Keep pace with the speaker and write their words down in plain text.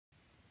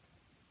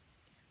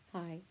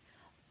Hi,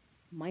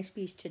 my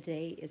speech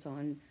today is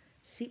on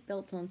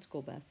seatbelts on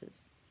school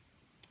buses.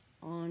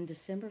 On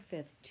December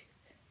 5th,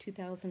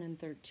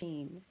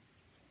 2013,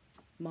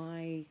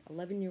 my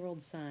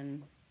 11-year-old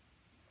son,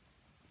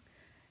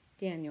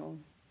 Daniel,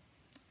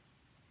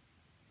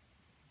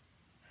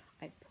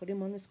 I put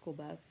him on the school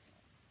bus,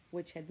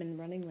 which had been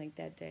running late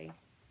that day,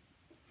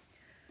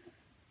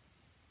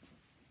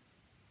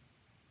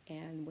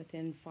 and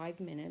within 5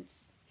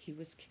 minutes, he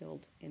was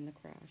killed in the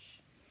crash.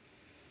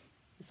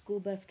 The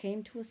school bus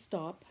came to a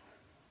stop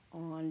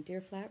on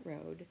Deer Flat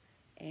Road,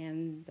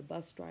 and the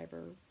bus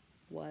driver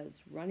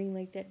was running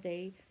late that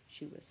day.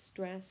 She was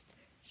stressed.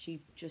 She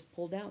just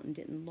pulled out and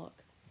didn't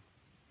look.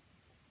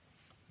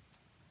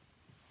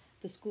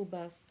 The school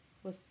bus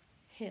was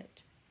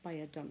hit by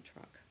a dump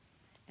truck,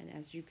 and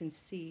as you can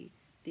see,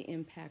 the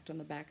impact on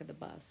the back of the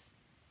bus.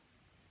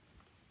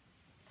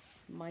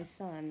 My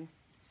son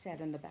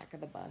sat in the back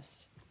of the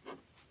bus.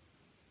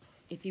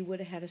 If he would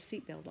have had a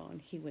seatbelt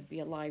on, he would be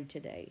alive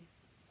today.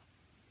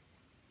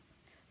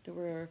 There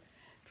were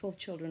 12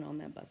 children on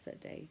that bus that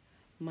day.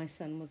 My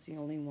son was the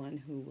only one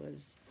who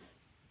was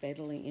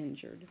fatally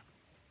injured.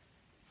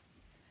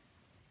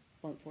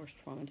 Blunt force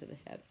trauma to the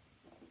head.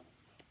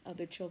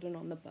 Other children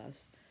on the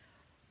bus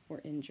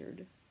were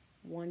injured.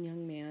 One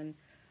young man,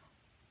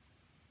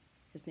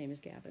 his name is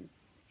Gavin,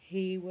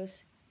 he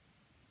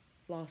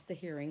lost the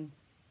hearing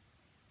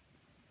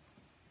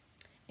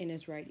in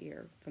his right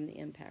ear from the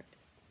impact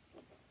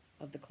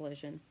of the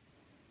collision.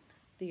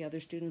 The other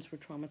students were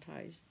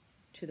traumatized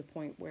to the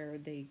point where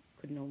they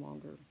could no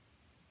longer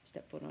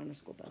step foot on a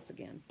school bus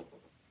again.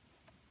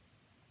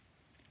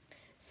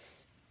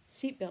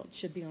 Seatbelts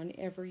should be on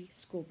every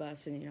school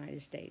bus in the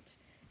United States.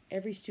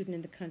 Every student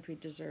in the country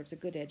deserves a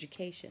good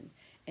education,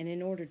 and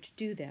in order to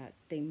do that,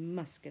 they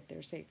must get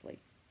there safely.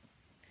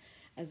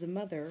 As a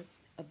mother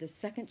of the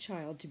second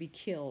child to be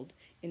killed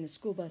in the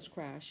school bus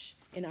crash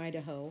in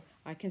Idaho,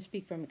 I can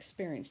speak from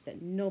experience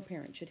that no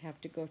parent should have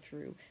to go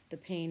through the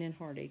pain and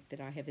heartache that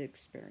I have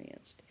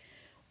experienced.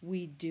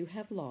 We do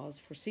have laws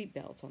for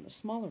seatbelts on the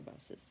smaller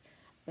buses,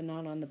 but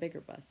not on the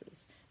bigger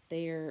buses.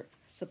 They are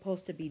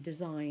supposed to be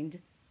designed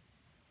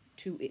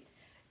to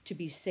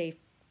be safe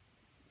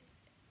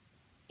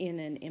in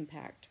an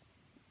impact.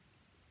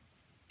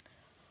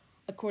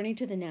 According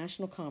to the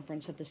National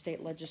Conference of the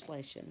State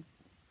Legislation,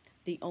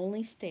 the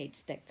only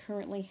states that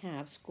currently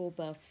have school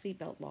bus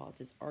seatbelt laws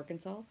is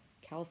Arkansas,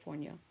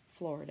 California,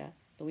 Florida,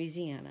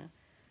 Louisiana,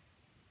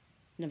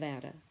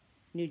 Nevada,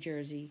 New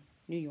Jersey,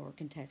 New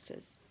York, and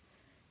Texas.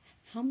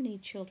 How many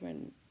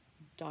children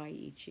die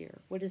each year?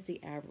 What is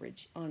the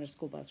average on a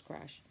school bus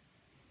crash?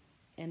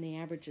 And the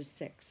average is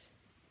 6.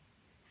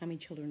 How many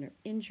children are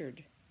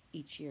injured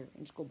each year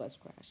in school bus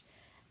crash?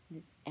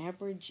 The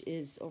average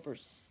is over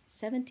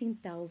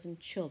 17,000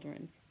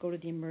 children go to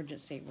the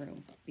emergency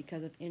room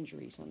because of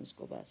injuries on the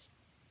school bus.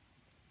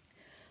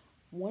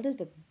 What are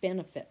the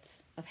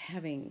benefits of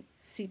having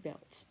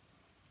seatbelts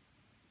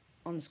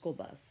on the school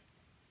bus,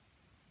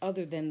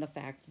 other than the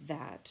fact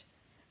that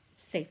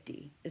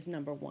safety is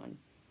number one?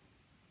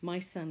 My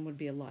son would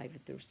be alive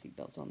if there were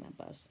seatbelts on that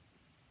bus.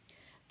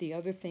 The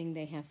other thing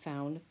they have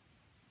found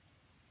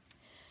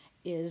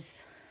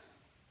is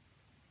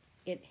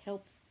it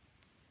helps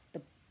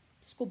the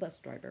school bus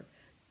driver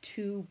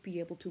to be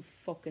able to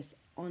focus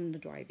on the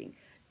driving,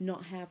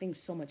 not having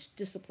so much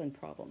discipline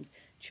problems.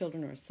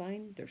 Children are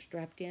assigned, they're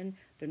strapped in,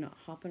 they're not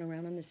hopping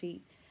around on the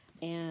seat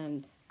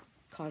and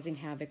causing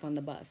havoc on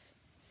the bus.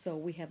 So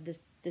we have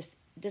this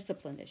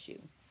discipline issue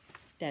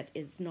that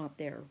is not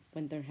there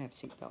when they have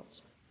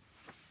seatbelts.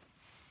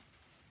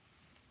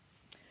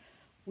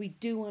 We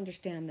do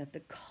understand that the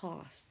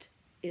cost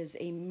is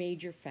a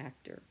major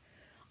factor.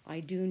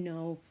 I do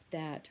know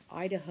that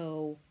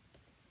Idaho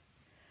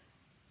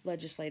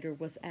legislator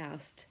was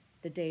asked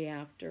the day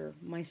after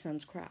my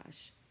son's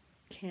crash,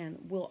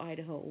 will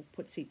Idaho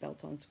put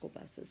seatbelts on school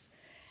buses?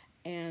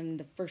 And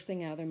the first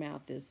thing out of their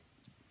mouth is,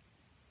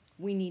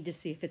 we need to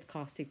see if it's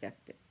cost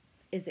effective.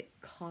 Is it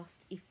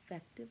cost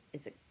effective?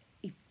 Is it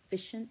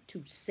efficient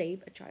to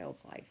save a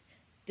child's life?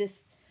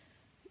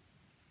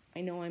 I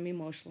know I'm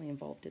emotionally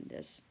involved in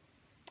this,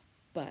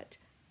 but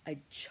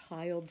a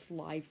child's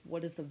life,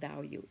 what is the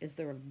value? Is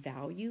there a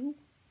value?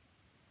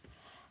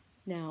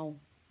 Now,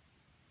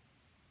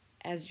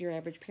 as your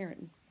average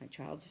parent, my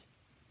child's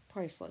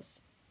priceless.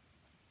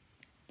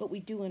 But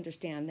we do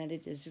understand that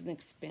it is an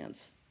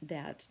expense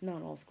that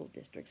not all school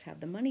districts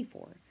have the money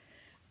for.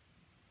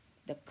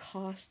 The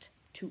cost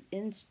to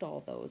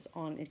install those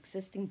on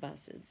existing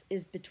buses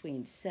is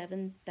between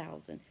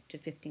 $7,000 to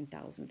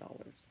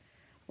 $15,000.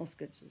 Most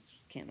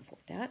schools can't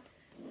afford that.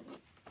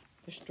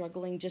 They're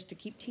struggling just to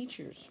keep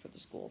teachers for the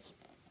schools.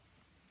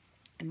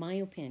 In my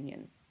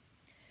opinion,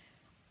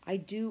 I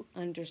do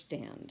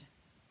understand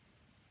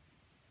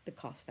the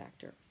cost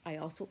factor. I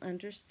also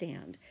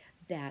understand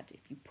that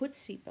if you put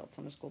seatbelts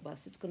on a school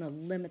bus, it's going to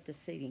limit the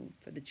seating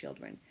for the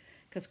children.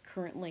 Because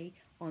currently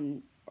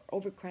on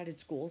overcrowded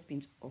schools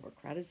means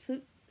overcrowded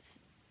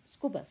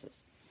school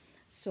buses.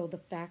 So the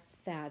fact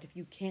that if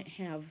you can't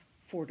have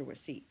 4 to a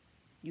seat,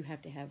 you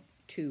have to have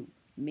 2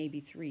 maybe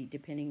 3,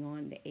 depending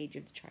on the age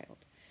of the child.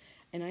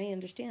 And I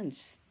understand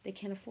they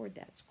can't afford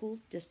that. School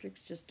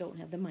districts just don't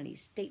have the money.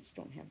 States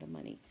don't have the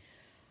money.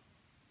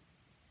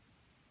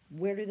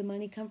 Where do the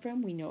money come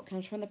from? We know it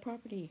comes from the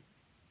property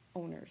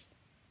owners,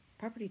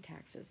 property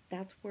taxes.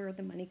 That's where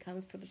the money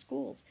comes for the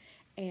schools.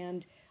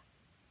 And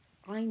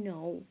I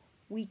know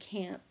we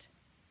can't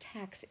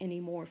tax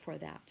anymore for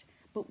that,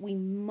 but we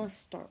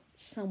must start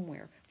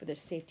somewhere for the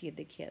safety of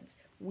the kids.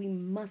 We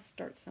must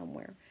start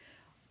somewhere.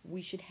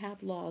 We should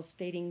have laws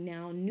stating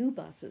now new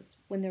buses,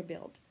 when they're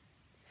built,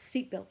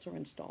 seatbelts are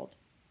installed.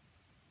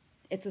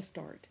 It's a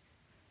start.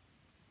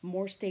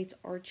 More states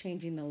are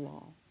changing the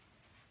law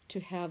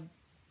to have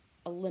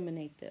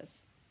eliminate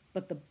this.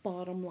 But the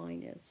bottom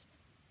line is,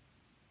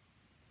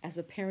 as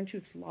a parent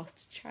who's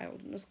lost a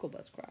child in a school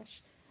bus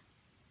crash,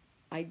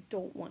 I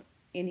don't want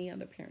any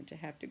other parent to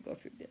have to go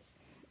through this.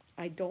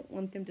 I don't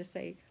want them to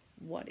say,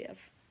 what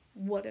if?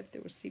 What if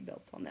there were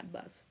seatbelts on that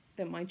bus?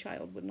 Then my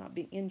child would not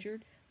be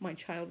injured. My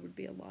child would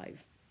be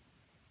alive.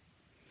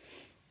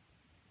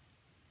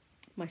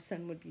 My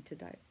son would be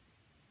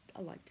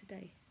alive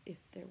today if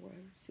there were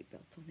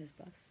seatbelts on his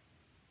bus.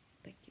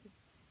 Thank you.